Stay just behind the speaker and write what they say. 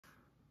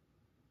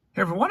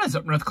Hey everyone, it's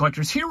UpNorth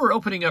Collectors here. We're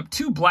opening up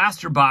 2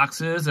 blaster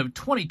boxes of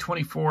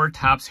 2024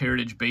 Topps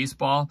Heritage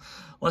Baseball.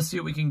 Let's see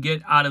what we can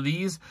get out of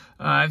these.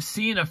 I've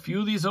seen a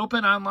few of these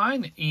open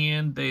online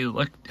and they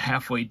look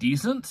halfway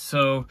decent.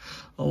 So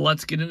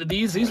let's get into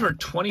these. These were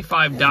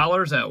 $25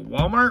 at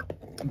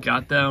Walmart.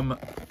 Got them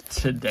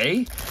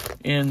today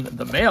in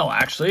the mail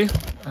actually.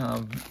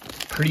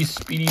 Pretty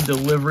speedy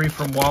delivery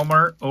from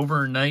Walmart.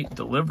 Overnight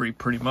delivery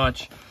pretty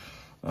much.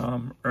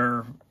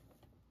 Or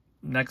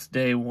next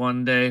day,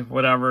 1 day,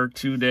 whatever,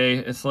 2 day,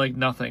 it's like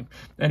nothing.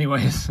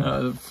 Anyways,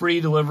 free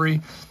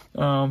delivery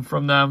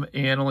from them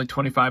and only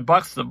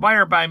 $25. The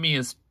buyer by me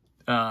is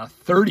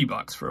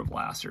 $30 for a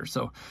blaster.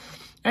 So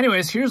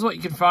anyways, here's what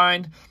you can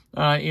find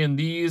in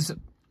these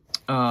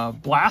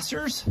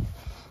blasters.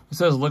 It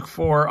says look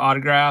for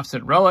autographs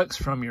and relics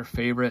from your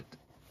favorite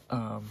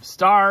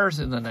stars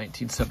in the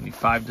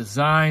 1975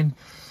 design.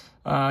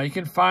 You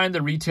can find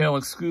the retail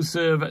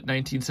exclusive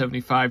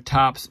 1975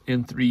 Topps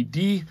in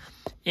 3D.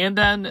 And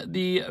then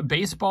the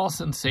baseball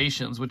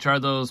sensations, which are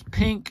those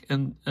pink,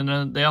 and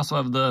then they also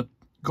have the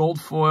gold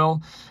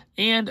foil.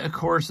 And, of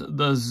course,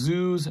 the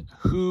Zoos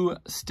Who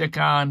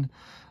stick-ons.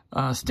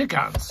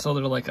 So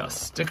they're like a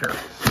sticker.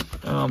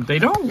 They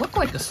don't look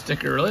like a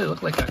sticker, really. They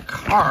look like a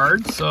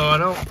card. So I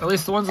don't, at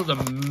least the ones with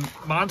the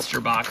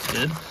monster box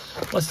did.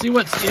 Let's see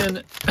what's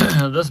in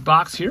this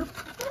box here.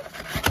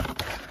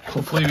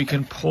 Hopefully we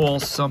can pull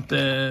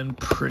something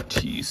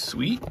pretty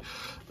sweet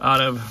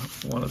out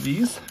of one of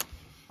these.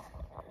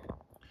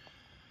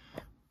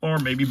 Or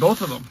maybe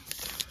both of them.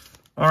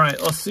 All right,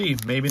 let's see.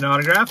 Maybe an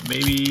autograph,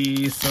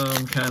 maybe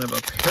some kind of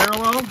a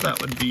parallel. That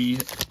would be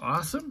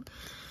awesome.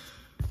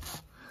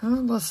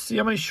 Let's see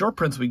how many short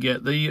prints we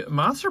get. The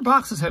monster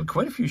boxes had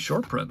quite a few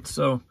short prints,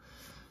 so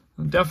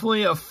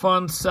definitely a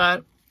fun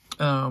set.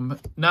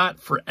 Not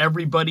for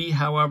everybody,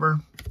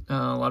 however.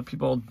 A lot of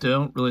people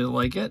don't really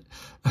like it,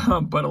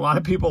 but a lot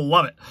of people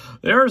love it.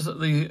 There's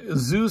the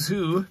Zoos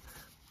Who.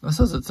 It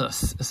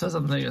says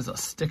something as a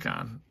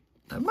stick-on.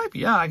 That might be,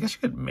 yeah, I guess you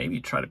could maybe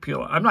try to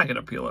peel it. I'm not going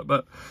to peel it,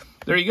 but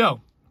there you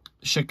go.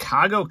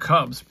 Chicago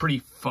Cubs, pretty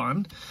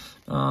fun.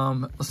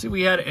 Let's see if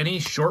we had any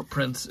short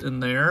prints in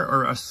there,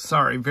 or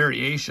sorry,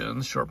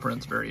 variations, short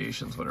prints,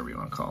 variations, whatever you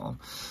want to call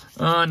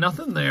them.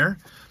 Nothing there.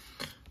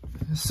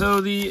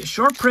 So the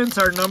short prints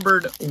are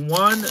numbered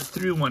 1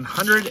 through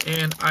 100,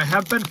 and I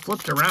have been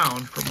flipped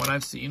around from what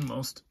I've seen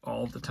most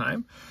all the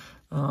time.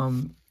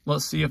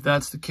 Let's see if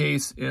that's the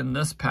case in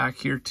this pack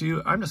here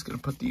too. I'm just going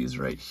to put these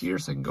right here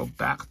so I can go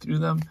back through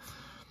them.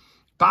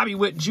 Bobby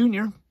Witt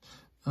Jr.,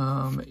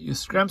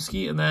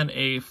 Yastrzemski, and then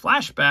a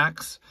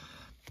flashbacks,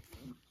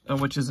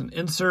 which is an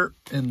insert,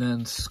 and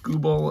then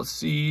Scooble. Let's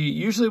see.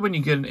 Usually when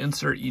you get an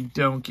insert, you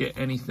don't get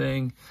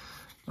anything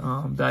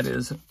that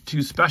is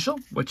too special,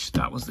 which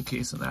that was the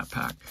case in that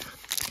pack.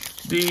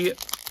 The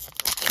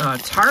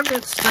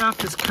Target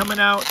stuff is coming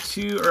out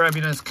to, or I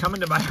mean, it's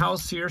coming to my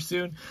house here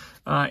soon,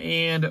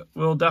 and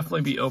we'll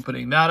definitely be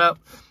opening that up.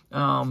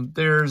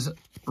 There's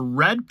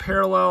red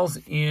parallels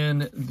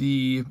in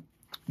the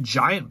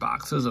giant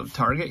boxes of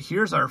Target.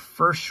 Here's our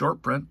first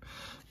short print,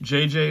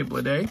 JJ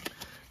Bleday,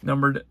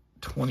 numbered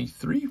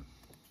 23.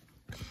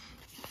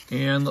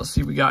 And let's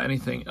see if we got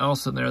anything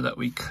else in there that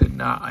we could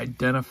not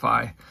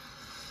identify.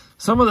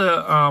 Some of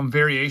the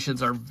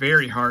variations are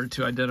very hard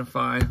to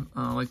identify,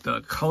 like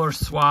the color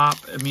swap.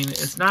 I mean,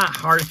 it's not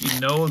hard if you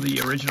know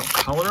the original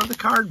color of the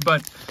card,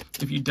 but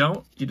if you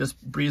don't, you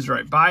just breeze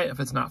right by it if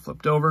it's not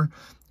flipped over.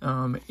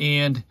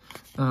 And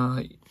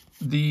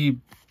the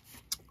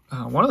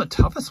one of the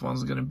toughest ones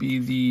is going to be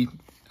the,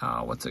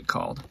 what's it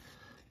called?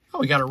 Oh,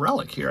 we got a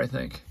relic here, I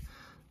think.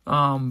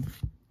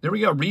 There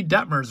we go, Reed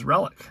Detmer's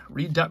relic.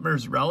 Reed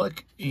Detmer's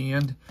relic,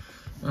 and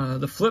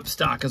the flip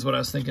stock is what I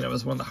was thinking of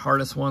as one of the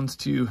hardest ones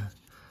to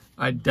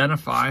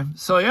identify.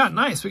 So yeah,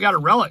 nice. We got a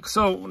relic.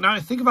 So now I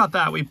think about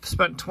that. We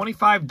spent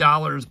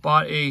 $25,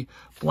 bought a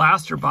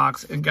blaster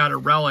box, and got a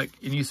relic.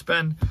 And you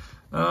spend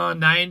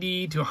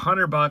 $90 to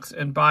 $100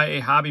 and buy a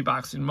hobby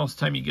box, and most of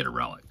the time you get a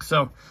relic.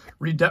 So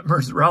Reed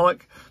Detmer's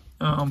relic.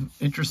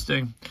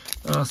 Interesting.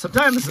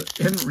 Sometimes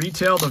in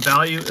retail, the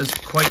value is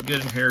quite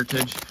good in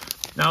Heritage.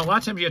 Now, a lot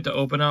of times you have to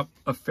open up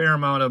a fair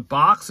amount of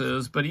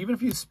boxes, but even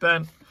if you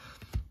spent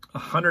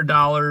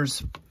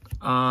 $100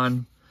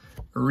 on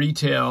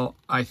retail,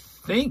 I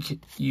think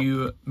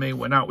you may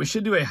win out. We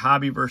should do a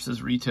hobby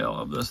versus retail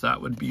of this.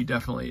 That would be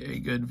definitely a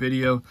good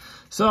video.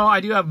 So I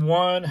do have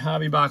one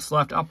hobby box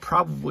left. I'll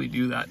probably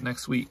do that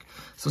next week.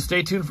 So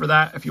stay tuned for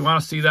that. If you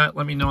want to see that,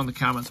 let me know in the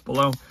comments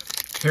below.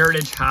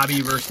 Heritage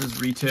hobby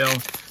versus retail.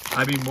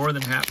 I'd be more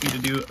than happy to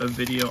do a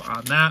video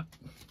on that.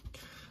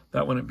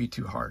 That wouldn't be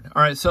too hard.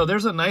 All right, so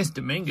there's a nice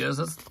Dominguez.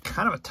 That's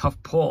kind of a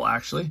tough pull,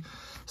 actually.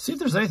 See if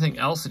there's anything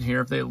else in here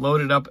if they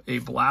loaded up a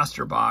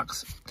blaster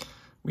box.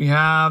 We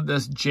have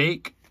this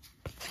Jake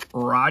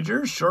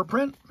Rogers short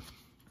print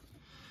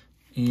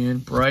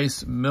and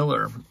Bryce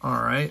Miller.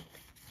 All right.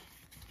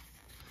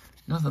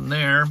 Nothing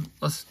there.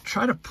 Let's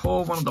try to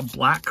pull one of the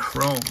black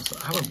chromes.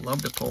 I would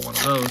love to pull one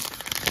of those.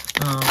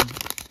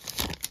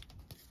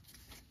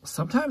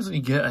 sometimes when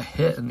you get a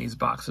hit in these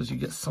boxes, you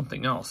get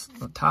something else.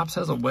 The Topps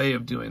has a way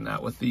of doing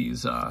that with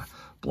these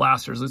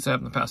blasters. At least I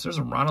have in the past. There's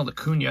a Ronald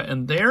Acuna,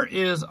 and there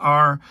is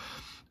our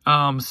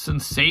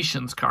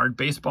Sensations card,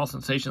 Baseball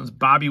Sensations,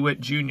 Bobby Witt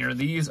Jr.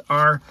 These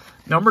are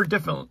numbered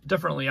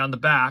differently on the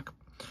back,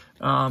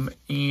 and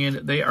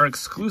they are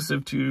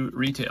exclusive to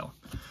retail.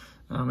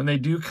 And they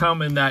do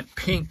come in that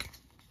pink.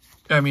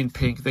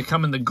 They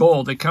come in the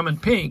gold. They come in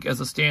pink as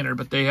a standard,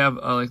 but they have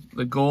like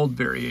the gold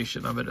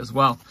variation of it as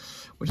well,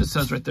 which it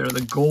says right there,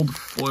 the gold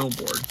foil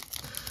board.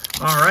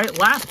 All right,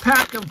 last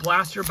pack of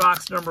blaster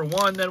box number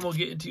 1. Then we'll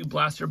get into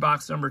blaster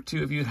box number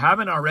 2. If you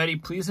haven't already,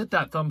 please hit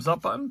that thumbs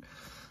up button.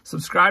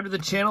 Subscribe to the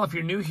channel if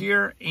you're new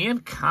here,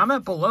 and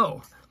comment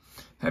below.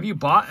 Have you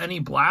bought any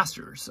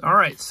blasters? All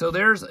right, so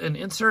there's an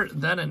insert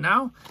then and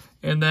now,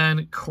 and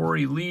then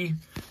Corey Lee.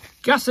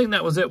 Guessing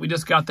that was it. We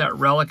just got that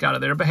relic out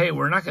of there, but hey,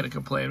 we're not going to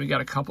complain. We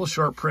got a couple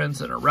short prints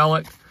and a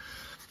relic.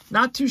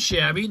 Not too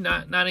shabby,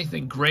 not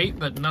anything great,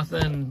 but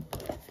nothing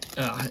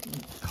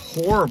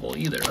horrible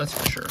either, that's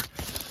for sure.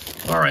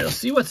 All right, let's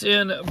see what's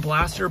in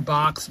blaster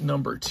box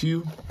number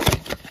 2.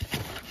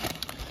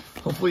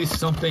 Hopefully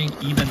something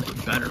even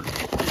better.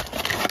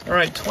 All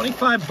right,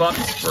 25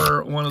 bucks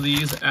for one of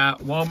these at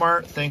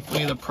Walmart.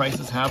 Thankfully, the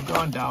prices have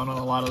gone down on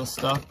a lot of the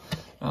stuff.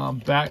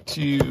 Back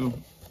to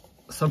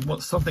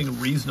something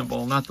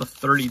reasonable, not the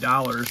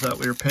 $30 that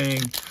we were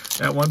paying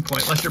at one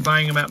point. Unless you're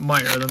buying them at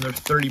Meijer, then they're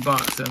 30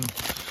 bucks, and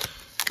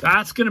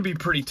that's going to be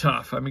pretty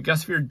tough. I mean,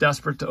 guess if you're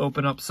desperate to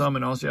open up some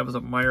and all you have is a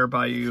Meijer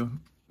by you,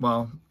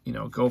 well, you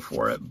know, go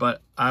for it.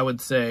 But I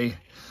would say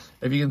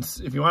if you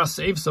want to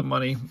save some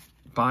money,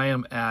 buy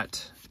them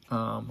at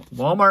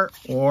Walmart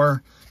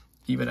or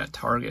even at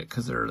Target,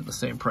 because they're the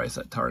same price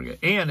at Target.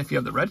 And if you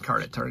have the red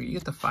card at Target, you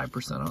get the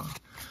 5% off.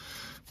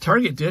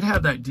 Target did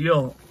have that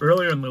deal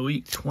earlier in the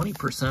week,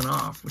 20%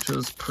 off, which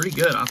was pretty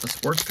good off the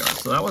sports card.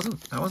 So that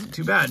wasn't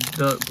too bad.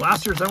 The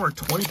blasters then were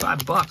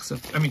 25 bucks.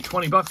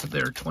 20 bucks if they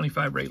were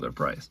 25 regular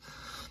price.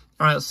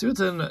 All right, let's see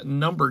what's in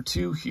number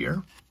 2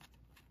 here.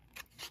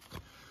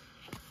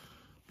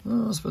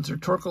 Spencer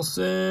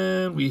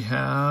Torkelson. We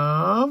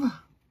have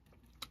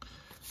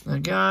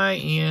that guy,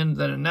 and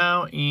then a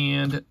now,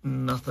 and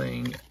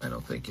nothing, I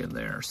don't think, in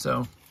there.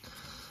 So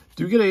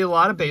do get a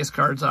lot of base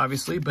cards,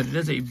 obviously, but it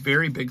is a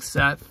very big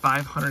set,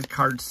 500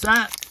 card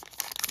set,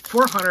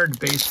 400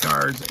 base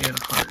cards, and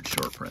 100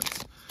 short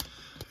prints.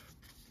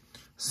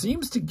 I seem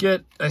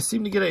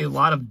to get a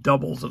lot of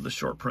doubles of the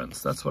short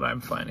prints. That's what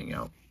I'm finding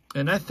out.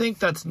 And I think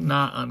that's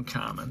not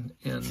uncommon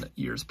in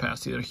years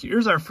past either.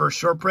 Here's our first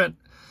short print.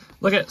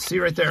 Look at, see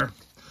right there,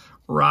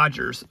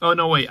 Rogers. Oh,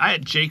 no, wait, I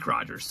had Jake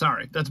Rogers.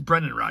 Sorry, that's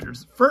Brendan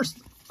Rogers. First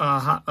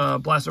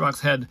blaster box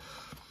had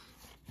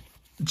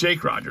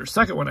Jake Rogers.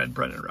 Second one had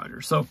Brendan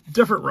Rogers. So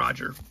different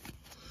Rogers,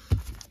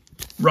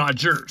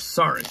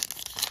 sorry.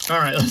 All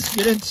right, let's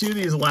get into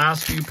these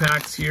last few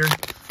packs here.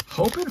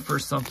 Hoping for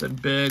something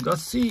big.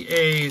 Let's see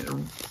a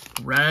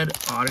red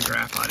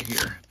autograph out of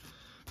here.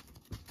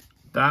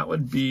 That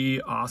would be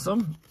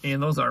awesome,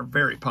 and those are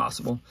very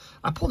possible.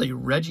 I pulled a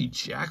Reggie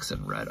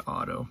Jackson red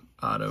auto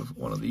out of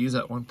one of these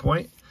at one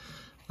point.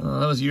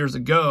 That was years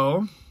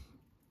ago.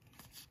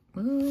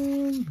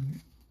 Anything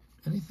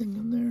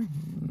in there?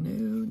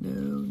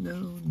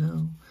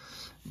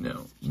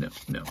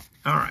 No.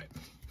 All right,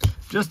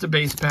 just a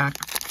base pack.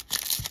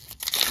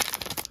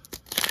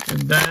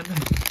 And then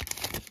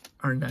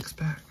our next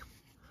pack.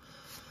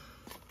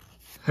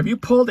 Have you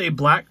pulled a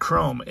black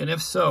chrome? And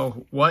if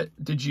so, what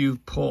did you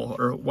pull,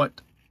 or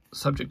what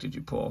subject did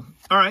you pull?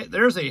 All right,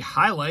 there's a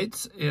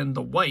highlights in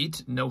the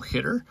white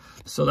no-hitter,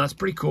 so that's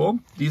pretty cool.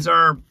 These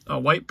are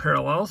white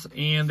parallels,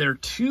 and they're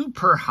 2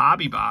 per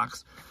hobby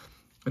box.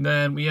 And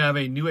then we have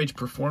a New Age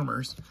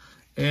Performers.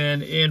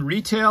 And in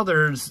retail,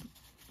 they're just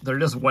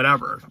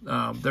whatever.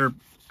 They're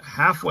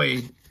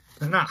halfway,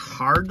 they're not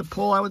hard to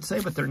pull, I would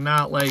say, but they're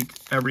not like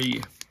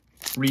every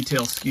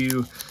retail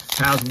SKU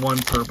has 1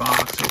 per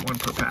box or 1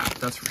 per pack,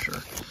 that's for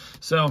sure.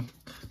 So a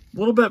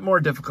little bit more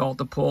difficult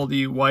to pull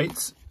the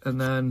whites. And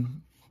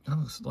then that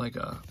looks like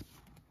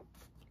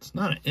it's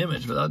not an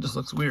image, but that just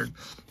looks weird.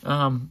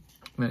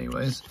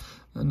 Anyways,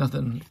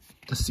 nothing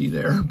to see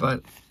there,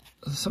 but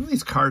some of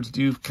these cards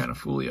do kind of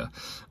fool you.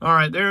 All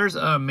right, there's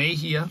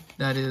Mejia,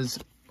 that is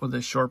with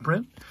a short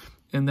print.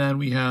 And then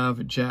we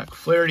have Jack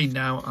Flaherty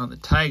now on the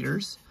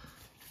Tigers.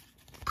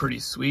 Pretty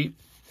sweet.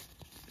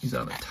 He's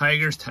on the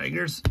Tigers.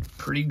 Tigers,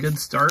 pretty good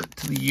start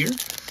to the year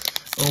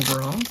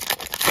overall.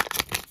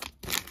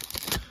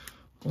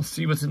 We'll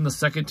see what's in the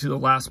second to the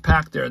last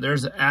pack there.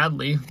 There's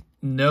Adley.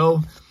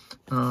 No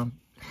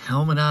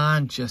helmet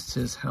on, just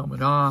his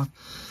helmet off.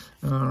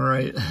 All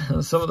right.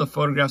 Some of the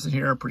photographs in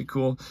here are pretty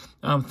cool.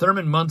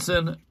 Thurman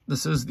Munson.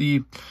 This is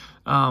the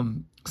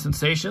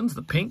Sensations,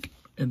 the pink.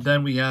 And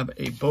then we have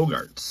a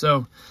Bogart.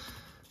 So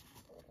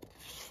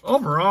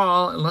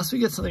overall, unless we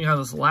get something out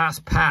of this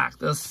last pack,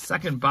 this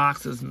second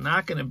box is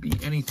not going to be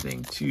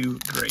anything too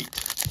great.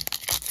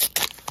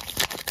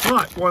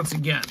 But once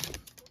again,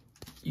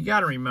 you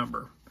got to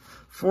remember,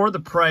 for the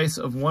price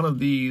of one of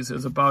these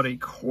is about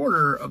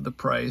 1/4 of the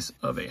price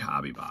of a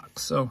hobby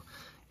box. So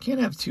Can't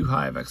have too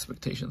high of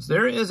expectations.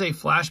 There is a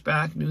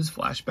flashback, news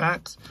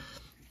flashbacks,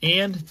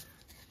 and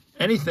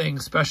anything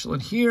special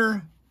in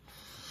here.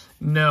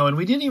 No, and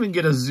we didn't even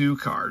get a zoo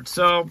card.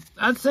 So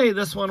I'd say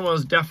this one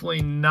was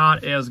definitely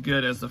not as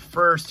good as the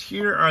first.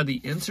 Here are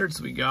the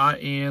inserts we got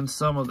and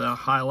some of the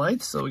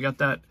highlights. So we got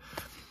that.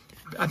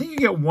 I think you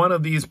get one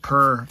of these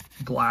per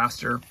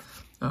blaster.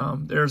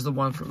 There's the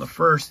one from the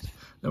first.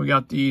 Then we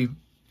got the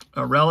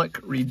relic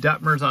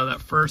Redemptors out of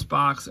that first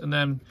box, and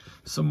then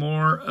some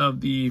more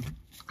of the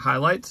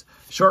highlights,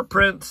 short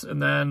prints,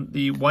 and then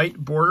the white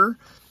border,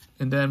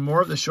 and then more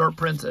of the short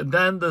prints, and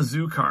then the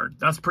zoo card.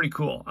 That's pretty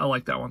cool. I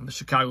like that one, the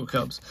Chicago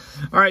Cubs.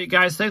 All right,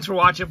 guys, thanks for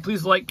watching.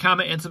 Please like,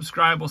 comment, and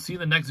subscribe. We'll see you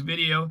in the next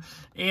video.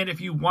 And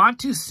if you want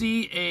to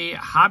see a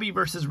hobby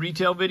versus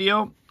retail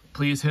video,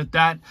 please hit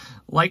that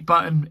like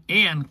button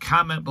and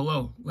comment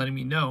below, letting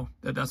me know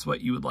that that's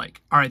what you would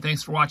like. All right,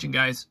 thanks for watching,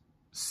 guys.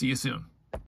 See you soon.